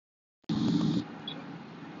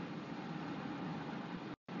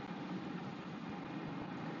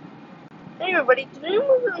Hey everybody, today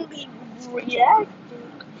we're going to be reacting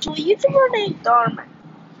to a YouTuber named Dhar.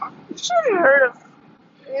 You should have heard of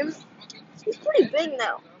him. He's pretty big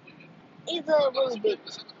now. He's really big.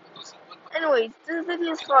 Anyways, this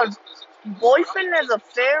video is called Boyfriend Has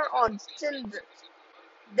Affair on Tinder,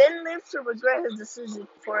 Then Lives to Regret His Decision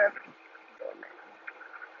Forever.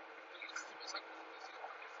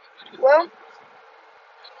 Well,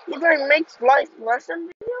 he either makes life lesson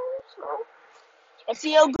videos, so let's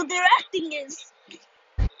see how good their acting is.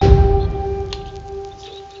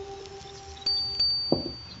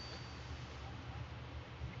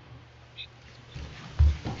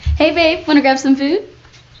 Hey babe, wanna grab some food?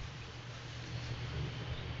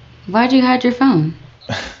 Why'd you hide your phone?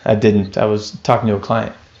 I didn't. I was talking to a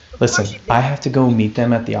client. Listen, I have to go meet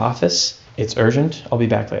them at the office. It's urgent. I'll be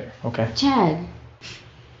back later, okay? Chad,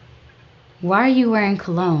 why are you wearing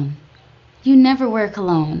cologne? You never wear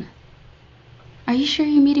cologne. Are you sure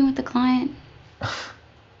you're meeting with the client?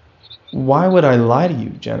 Why would I lie to you,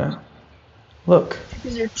 Jenna? Look,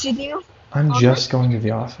 Because you're cheating? I'm just going to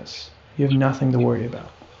the office. You have nothing to worry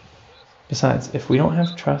about. Besides, if we don't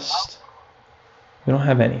have trust, we don't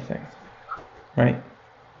have anything, right?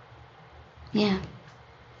 Yeah,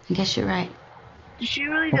 I guess you're right. Did she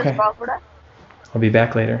really just fall for that? I'll be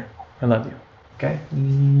back later. I love you, okay?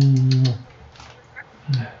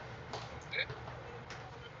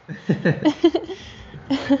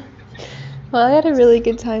 Well, I had a really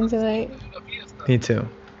good time tonight. Me too.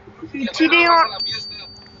 He cheated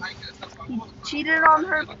on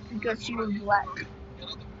her because she was black.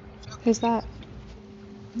 Who's that?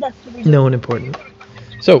 That's the reason. No one important.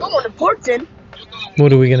 So, No one important.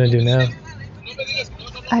 what are we gonna do now?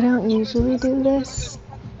 I don't usually do this,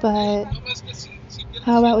 but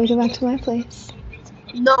how about we go back to my place?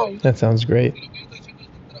 No. That sounds great.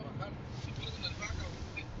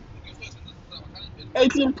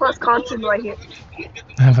 18 plus content right here.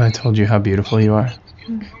 Have I told you how beautiful you are?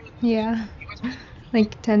 Yeah,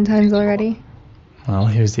 like 10 times already. Well,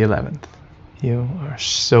 here's the 11th. You are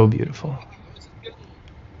so beautiful.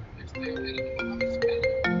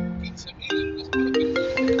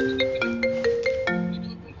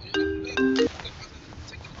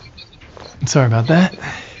 Sorry about that.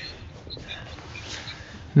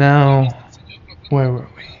 Now, where were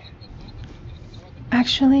we?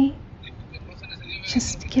 Actually,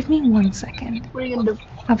 just give me 1 second. What are you gonna do?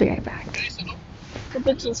 I'll be right back. The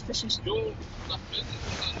bitch is fishing.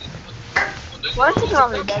 Why don't you call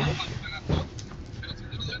her, Daddy?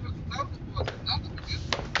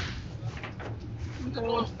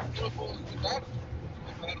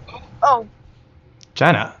 Oh.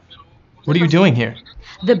 Jenna, what are you doing here?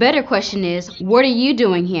 The better question is, what are you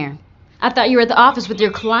doing here? I thought you were at the office with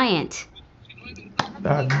your client.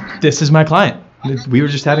 This is my client. We were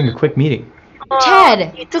just having a quick meeting.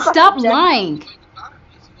 Chad, stop lying.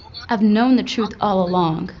 I've known the truth all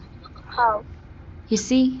along. How? You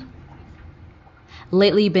see,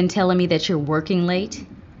 lately you've been telling me that you're working late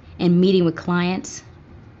and meeting with clients.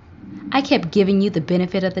 I kept giving you the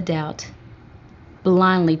benefit of the doubt,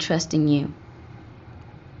 blindly trusting you.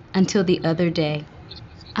 Until the other day,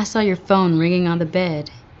 I saw your phone ringing on the bed.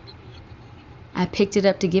 I picked it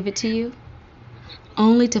up to give it to you,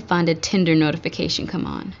 only to find a Tinder notification come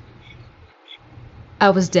on. I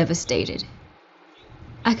was devastated.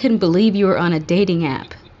 I couldn't believe you were on a dating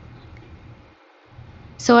app.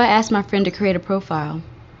 So I asked my friend to create a profile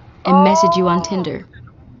and message you on Tinder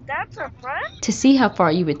That's her friend? to see how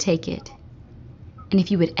far you would take it and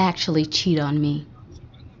if you would actually cheat on me.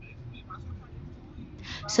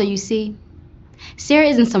 So you see, Sarah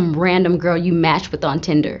isn't some random girl you matched with on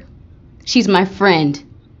Tinder. She's my friend.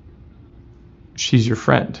 She's your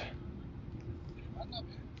friend.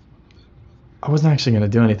 I wasn't actually going to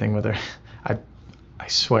do anything with her. I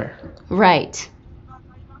swear. Right.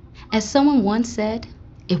 As someone once said,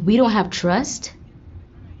 if we don't have trust,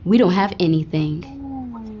 we don't have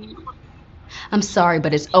anything. I'm sorry,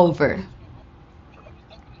 but it's over.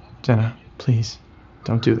 Jenna, please,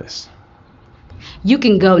 don't do this. You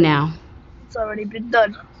can go now. It's already been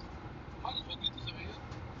done.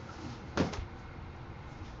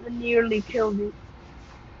 I nearly killed you.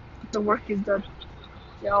 But the work is done.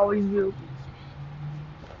 They always will.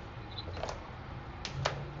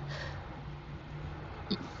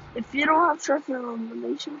 If you don't have trust in a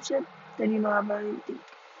relationship, then you don't have anything.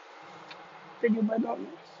 Video by Mann.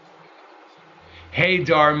 Hey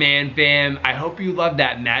Dhar Man fam, I hope you love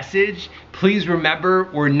that message. Please remember,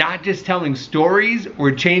 we're not just telling stories,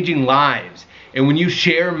 we're changing lives. And when you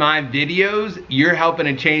share my videos, you're helping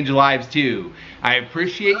to change lives too. I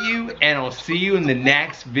appreciate you, and I'll see you in the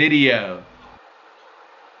next video.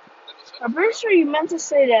 I'm pretty sure you meant to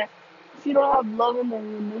say that If you don't have love in a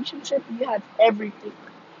relationship, you have everything.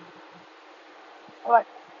 Alright.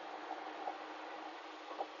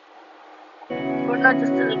 We're not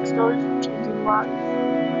just telling stories, we're changing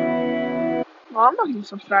lives. No, I'm not gonna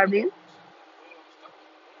subscribe to you.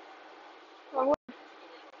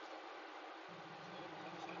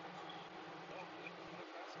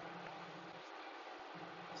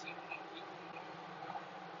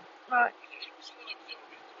 Alright.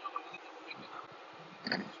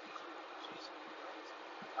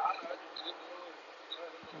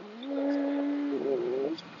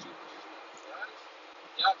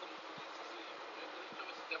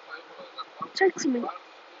 Text me.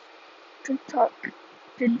 TikTok,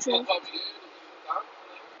 Pinterest,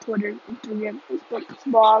 Twitter, Instagram, Facebook,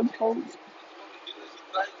 blog, post.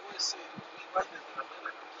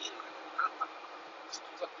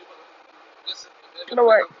 Gonna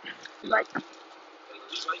work. Like,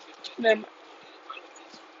 then.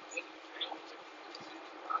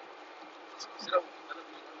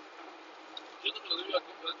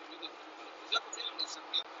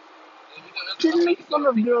 Kids make fun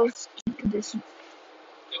of girls' skin condition.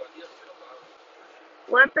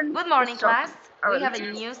 Weapons. Good morning, class. We have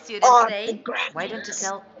a new student today. Why don't you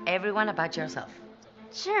tell everyone about yourself?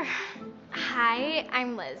 Sure. Hi,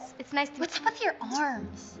 I'm Liz. It's nice to meet you. What's up with your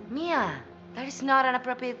arms? Mia, that is not an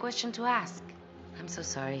appropriate question to ask. I'm so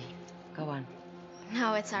sorry. Go on.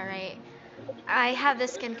 No, it's all right. I have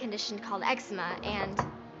this skin condition called eczema, and...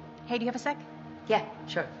 Hey, do you have a sec? Yeah,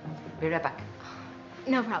 sure. Be right back.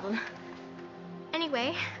 No problem.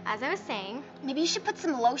 Anyway, as I was saying... Maybe you should put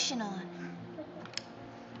some lotion on.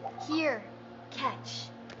 Here, catch.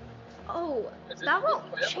 Oh, that won't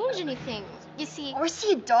change anything. You see... Or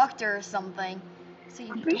see a doctor or something. So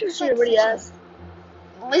you I'm pretty don't sure look everybody such has.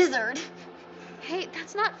 a lizard. Hey,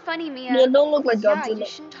 that's not funny, Mia. Yeah, don't look like Yeah, Godzilla. you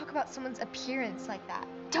shouldn't talk about someone's appearance like that.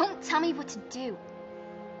 Don't tell me what to do.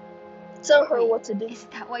 Tell her what to do. Is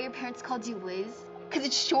that why your parents called you Liz? Because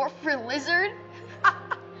it's short for lizard?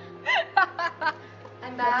 I'm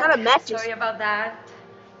back. Kinda matches. Sorry about that.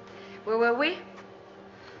 Where were we?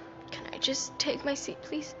 Can I just take my seat,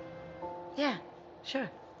 please? Yeah, sure.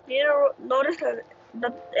 You notice that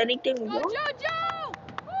anything was wrong?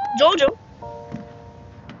 Jojo!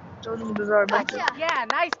 Jojo's bizarre adventure. Yeah,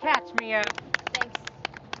 nice catch, Mia. Thanks.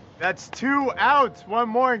 That's 2 outs. One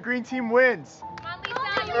more and green team wins.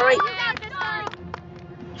 Alright.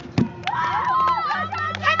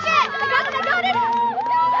 Catch it! I got it!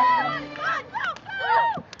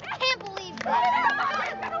 I can't believe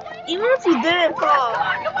that. Even if you didn't fall,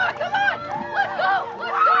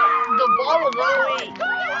 the ball was always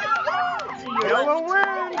to your Yellow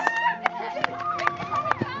left. wins.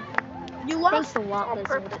 You lost Thanks a lot, on Lizard.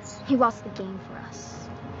 purpose. He lost the game for us.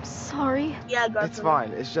 Sorry. Yeah, I got It's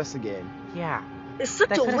fine. It's just a game. Yeah, It's such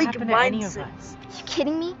that a could have weak happened to any of mindset. us. You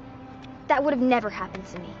kidding me? That would have never happened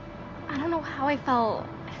to me. I don't know how I felt.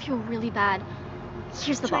 I feel really bad.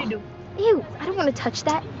 Here's the Sure ball. you do. Ew, I don't want to touch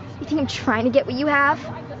that. You think I'm trying to get what you have?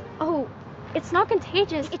 Oh, it's not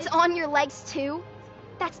contagious. It's on your legs too?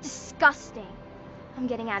 That's disgusting. I'm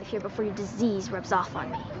getting out of here before your disease rubs off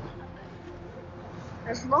on me.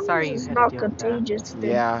 As long Sorry as it's you had to not deal with that. contagious, then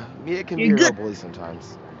Yeah, Mia can be You're a real good. bully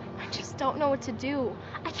sometimes. I just don't know what to do.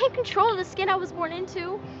 I can't control the skin I was born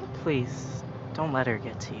into. Please, don't let her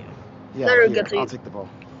get to you. Yeah, Let her here, get to I'll you. take the ball.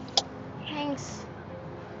 Thanks.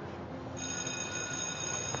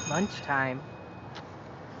 Lunchtime.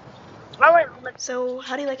 Alright, let's So,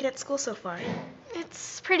 how do you like it at school so far?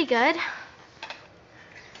 It's pretty good.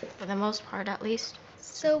 For the most part, at least.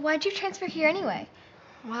 So why'd you transfer here anyway?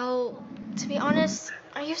 Well, to be honest,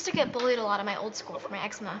 I used to get bullied a lot at my old school for my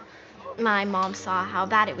eczema. My mom saw how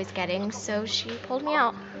bad it was getting, so she pulled me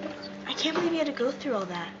out. I can't believe you had to go through all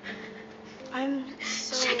that. I'm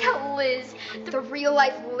so... Check out Liz, the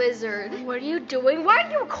real-life lizard. What are you doing? Why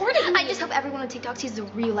are you recording me? I just hope everyone on TikTok sees the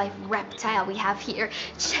real-life reptile we have here.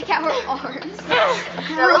 Check out her arms.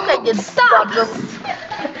 That looks like it's Stop!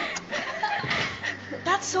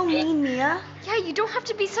 That's so mean, Mia. Yeah, you don't have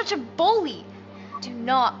to be such a bully. Do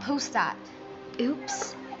not post that.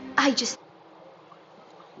 Oops. I just...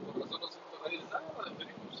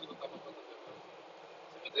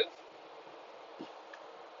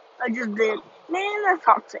 I just did. Man, that's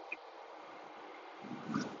toxic.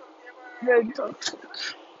 Very toxic.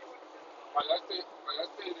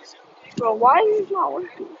 Bro, why is it not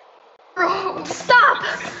working? Bro, stop!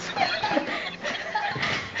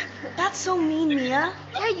 That's so mean, Mia.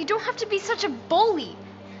 Yeah, you don't have to be such a bully.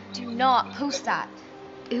 Do not post that.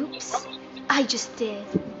 Oops. I just did.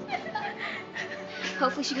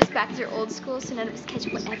 Hopefully she goes back to her old school so none of us catch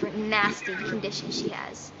whatever nasty condition she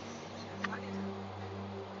has.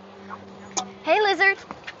 Hey, Lizard.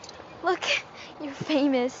 Look, you're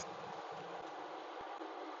famous.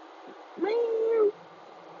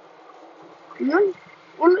 Man.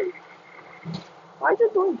 Why is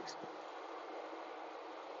it doing this?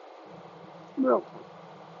 Bro.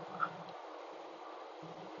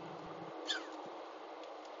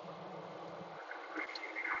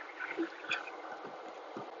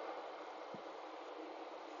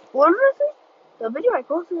 What is it? The video I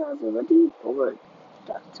posted has already over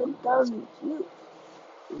 10,000 views.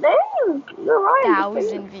 Damn, you're right.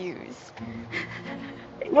 1,000 views.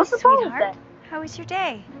 What's Hey, the problem with sweetheart. that? How was your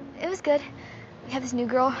day? It was good. We have this new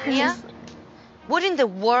girl. Mia? What in the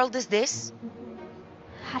world is this?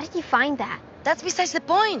 How did you find that? That's besides the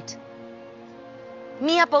point.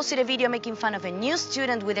 Mia posted a video making fun of a new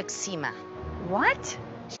student with eczema. What?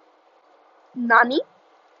 Nani?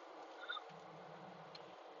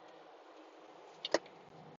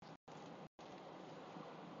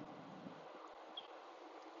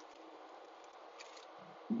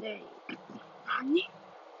 Dang. Nani?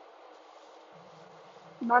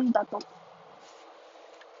 Nandato.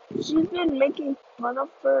 She's been making fun of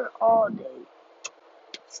her all day.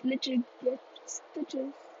 Snitches get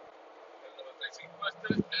stitches.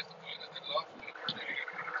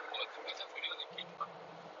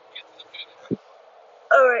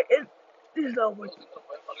 Alright, it's not working.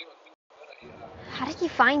 How did you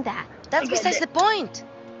find that? That's besides the point.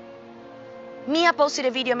 Mia posted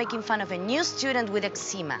a video making fun of a new student with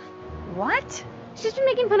eczema. What? She's been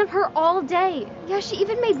making fun of her all day. Yeah, she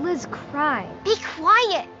even made Liz cry. Be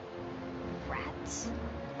quiet! Rats.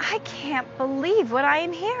 I can't believe what I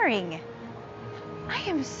am hearing. I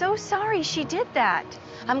am so sorry she did that.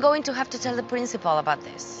 I'm going to have to tell the principal about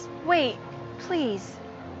this. Wait, please,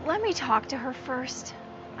 let me talk to her first.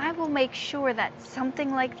 I will make sure that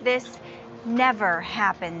something like this never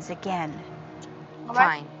happens again.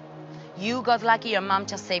 Fine. You got lucky your mom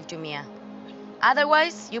just saved you, Mia.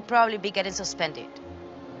 Otherwise, you'd probably be getting suspended.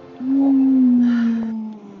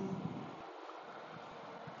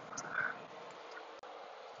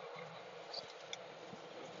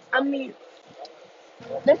 I mean,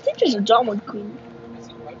 the teacher's a drama queen.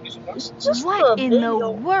 It's just What a in video.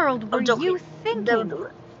 the world were you thinking? They'll do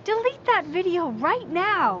it. Delete that video right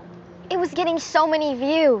now. It was getting so many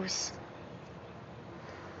views.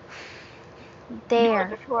 There.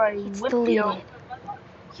 Before I It's whip deleted. you.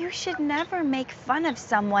 You should never make fun of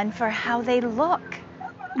someone for how they look.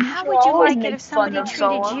 How You would you always like it make if somebody fun of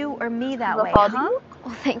treated someone. you or me that The way, father? huh?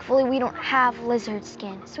 Well, thankfully we don't have lizard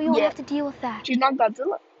skin, so we won't Yeah. have to deal with that. She's not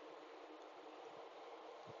Godzilla.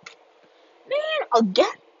 Man, again?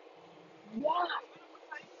 Why?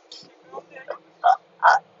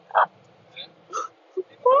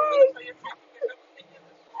 Why?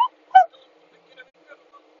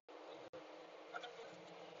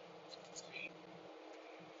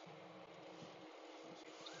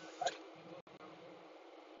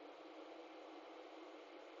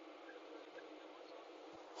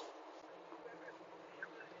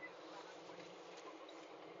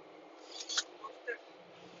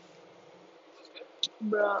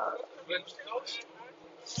 Bruh.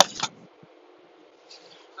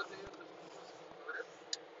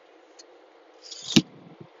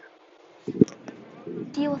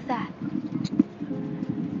 Deal with that.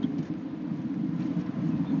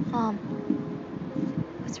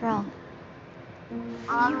 What's wrong?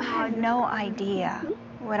 You have no idea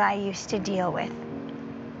what I used to deal with.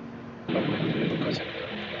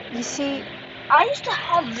 You see, I used to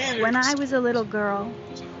have lizards. when I was a little girl,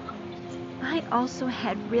 I also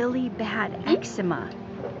had really bad eczema.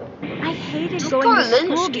 I hated Just going put to a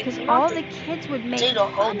lizard school skin, because not all the the kids would make potato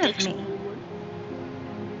whole fun of dick. me.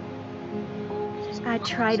 I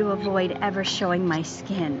try to avoid ever showing my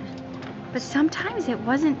skin, but sometimes it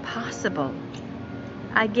wasn't possible.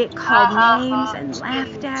 I'd get called names and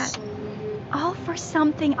laughed at, all for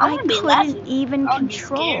something I wouldn't be couldn't laughing. even I would be control.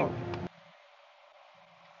 scared.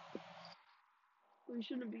 We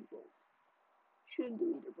shouldn't be both. Shouldn't do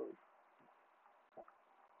either both.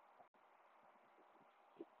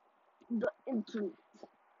 The internet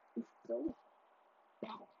is so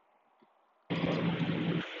bad.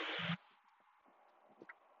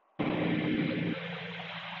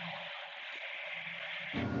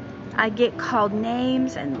 I'd get called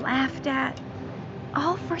names and laughed at,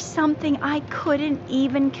 all for something I couldn't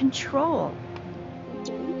even control.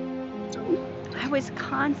 I was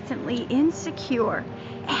constantly insecure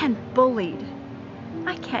and bullied.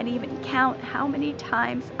 I can't even count how many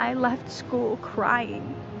times I left school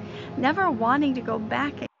crying, never wanting to go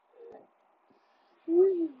back.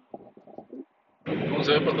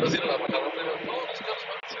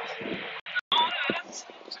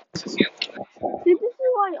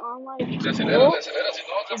 School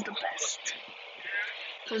is the best.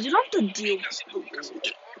 Because you don't have to deal with bullying.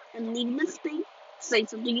 And make a mistake, say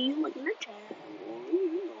something you like in the chat, or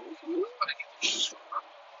something.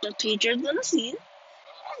 The teacher's gonna see it,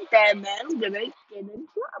 and that man's gonna get in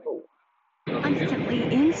trouble. Constantly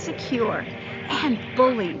insecure and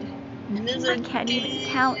bullied. I Lizard can't even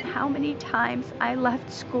count how many times I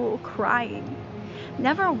left school crying,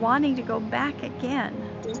 never wanting to go back again.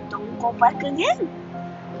 Just don't go back again.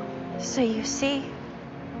 So you see,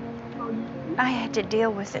 I had to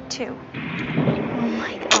deal with it too. Oh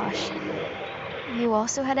my gosh. You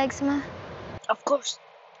also had eczema? Of course.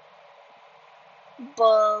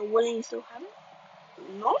 But wouldn't you still have it?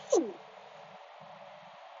 No.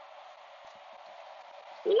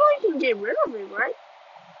 You know you can get rid of it, right?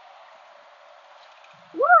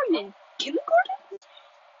 What are you, kindergarten? You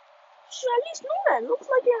should at least know that. Looks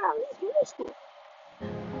like you're at least middle school.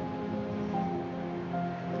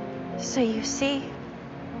 So you see,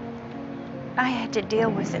 I had to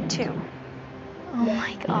deal with it too. Oh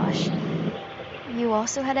my gosh. You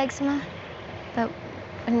also had eczema? But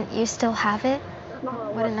wouldn't you still have it?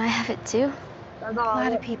 Wouldn't I have it too? A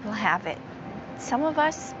lot of people have it. Some of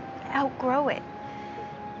us outgrow it.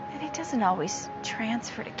 And it doesn't always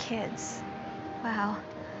transfer to kids. Wow.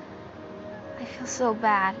 I feel so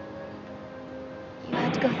bad. You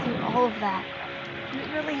had to go through all of that.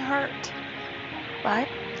 It really hurt. But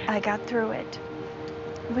I got through it.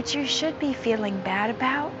 What you should be feeling bad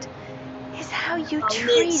about is how you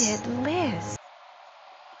treated Liz.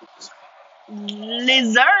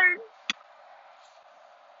 Lizard.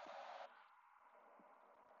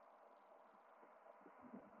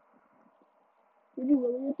 Did you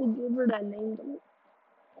really have to give her that name though?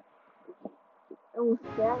 It was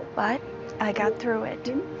sad. But I got through it.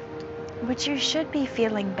 What you should be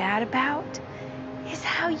feeling bad about is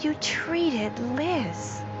how you treated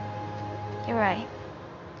Liz. You're right.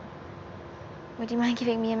 Would you mind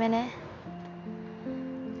giving me a minute?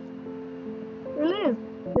 Hey Liz,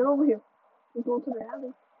 get over here. Let's go to the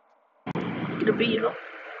alley. Get a beat up.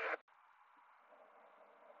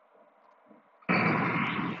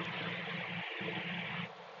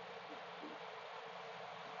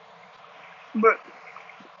 But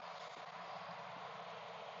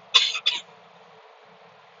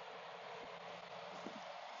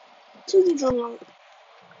Tuesday so long.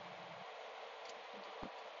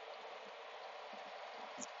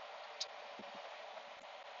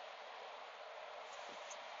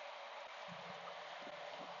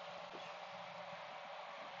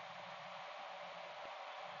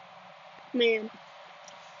 Man.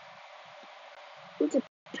 Look at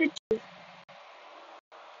the picture.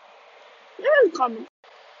 There's a comment.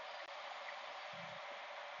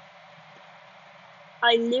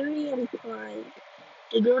 I literally am crying.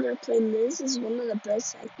 The girl that played Liz is one of the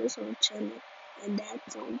best actors on the channel. And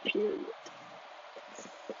that's on period.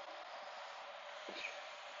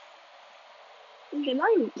 Okay, not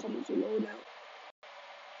even comments are low now.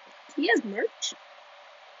 He has merch?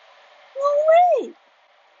 No way!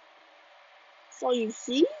 So you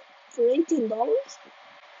see? For $18?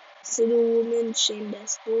 Single woman shamed at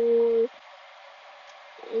store.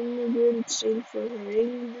 Immigrant shamed for her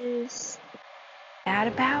English. Bad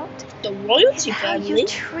about The royalty is how family? you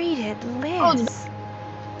treated Liz.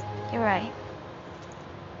 You're right.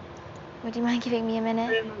 Would you mind giving me a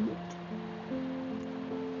minute?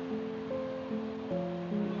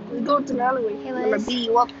 We go to the alleyway. Hey, I'm gonna Liz. beat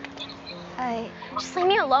you up. Just leave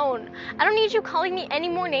me alone. I don't need you calling me any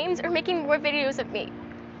more names or making more videos of me.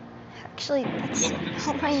 Actually, that's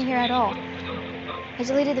not why I'm here at all. I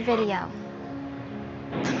deleted the video.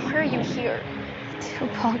 Then why are you here? To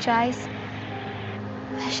apologize.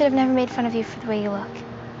 I should have never made fun of you for the way you look.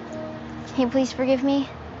 Can you please forgive me?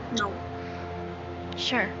 No.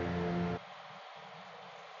 Sure.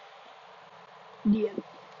 Yeah.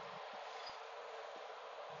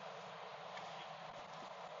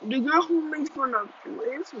 The girl who made fun of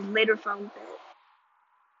Liz was later found dead.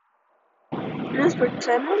 Liz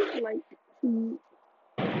pretended like he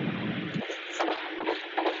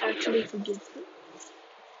actually forgives her.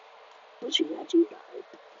 But she actually died.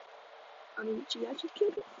 I mean, she actually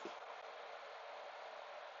killed her.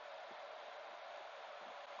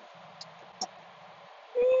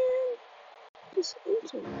 Man, this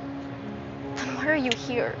internet. Then why are you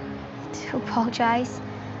here? To apologize.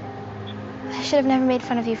 I should have never made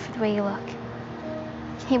fun of you for the way you look.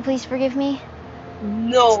 Can you please forgive me?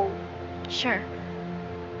 No. Sure.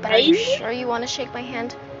 But are you sure you want to shake my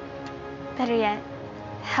hand? Better yet,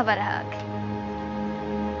 how about a hug?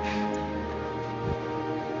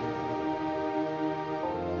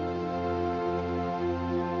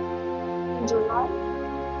 In July,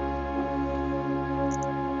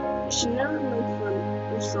 She never made fun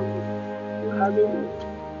of someone who had it.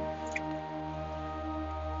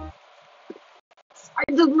 I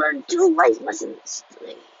just learned 2 life lessons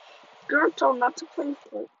today. Girl told not to play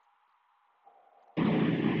with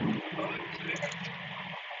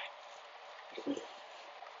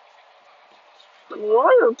the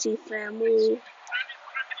royalty family.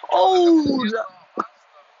 Oh,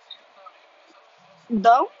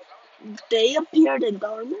 they appeared in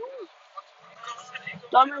Dharma.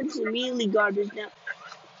 Dharma immediately guarded them.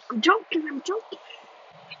 I'm joking.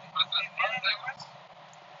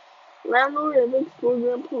 Landlord evicts poor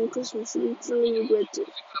grandpa on Christmas and instantly regrets it.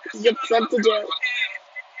 He gets sent to jail.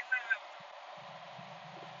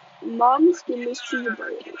 Mom's get mistreated by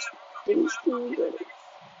others. Instantly regret it.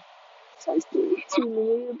 Size 2,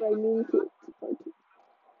 humiliated by mean kids.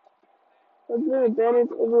 Husband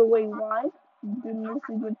abandoned overweight wife. Bitterness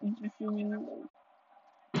regret the decision.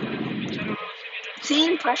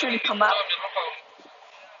 Teen pressure to come out.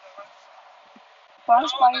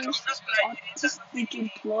 Boss fires autistic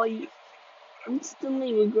employee.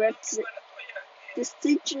 Instantly regrets it. This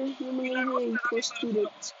teacher humiliated a poor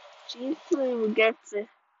student. She instantly regrets it.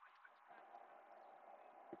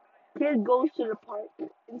 Kid goes to the park.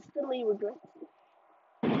 Instantly regrets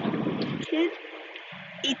it. Kid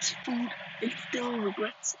eats food. Instantly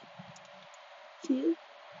regrets it. Kid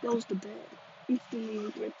goes to bed. Instantly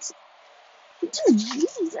regrets it. It just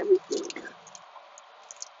uses everything.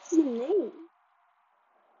 It's your name.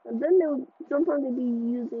 And then they'll sometimes they be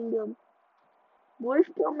using Boy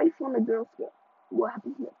Scout makes fun of Girl Scout. What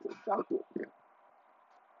happens next is shocking. This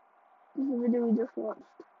is a video we just watched.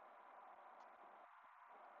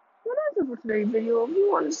 Well, that's it for today's video. If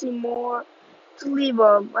you want to see more, just leave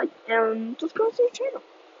a like and subscribe to the channel.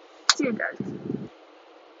 See you guys.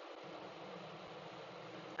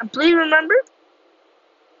 And please remember,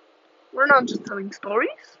 we're not just telling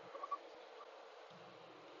stories.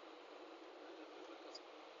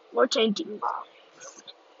 We're changing lives.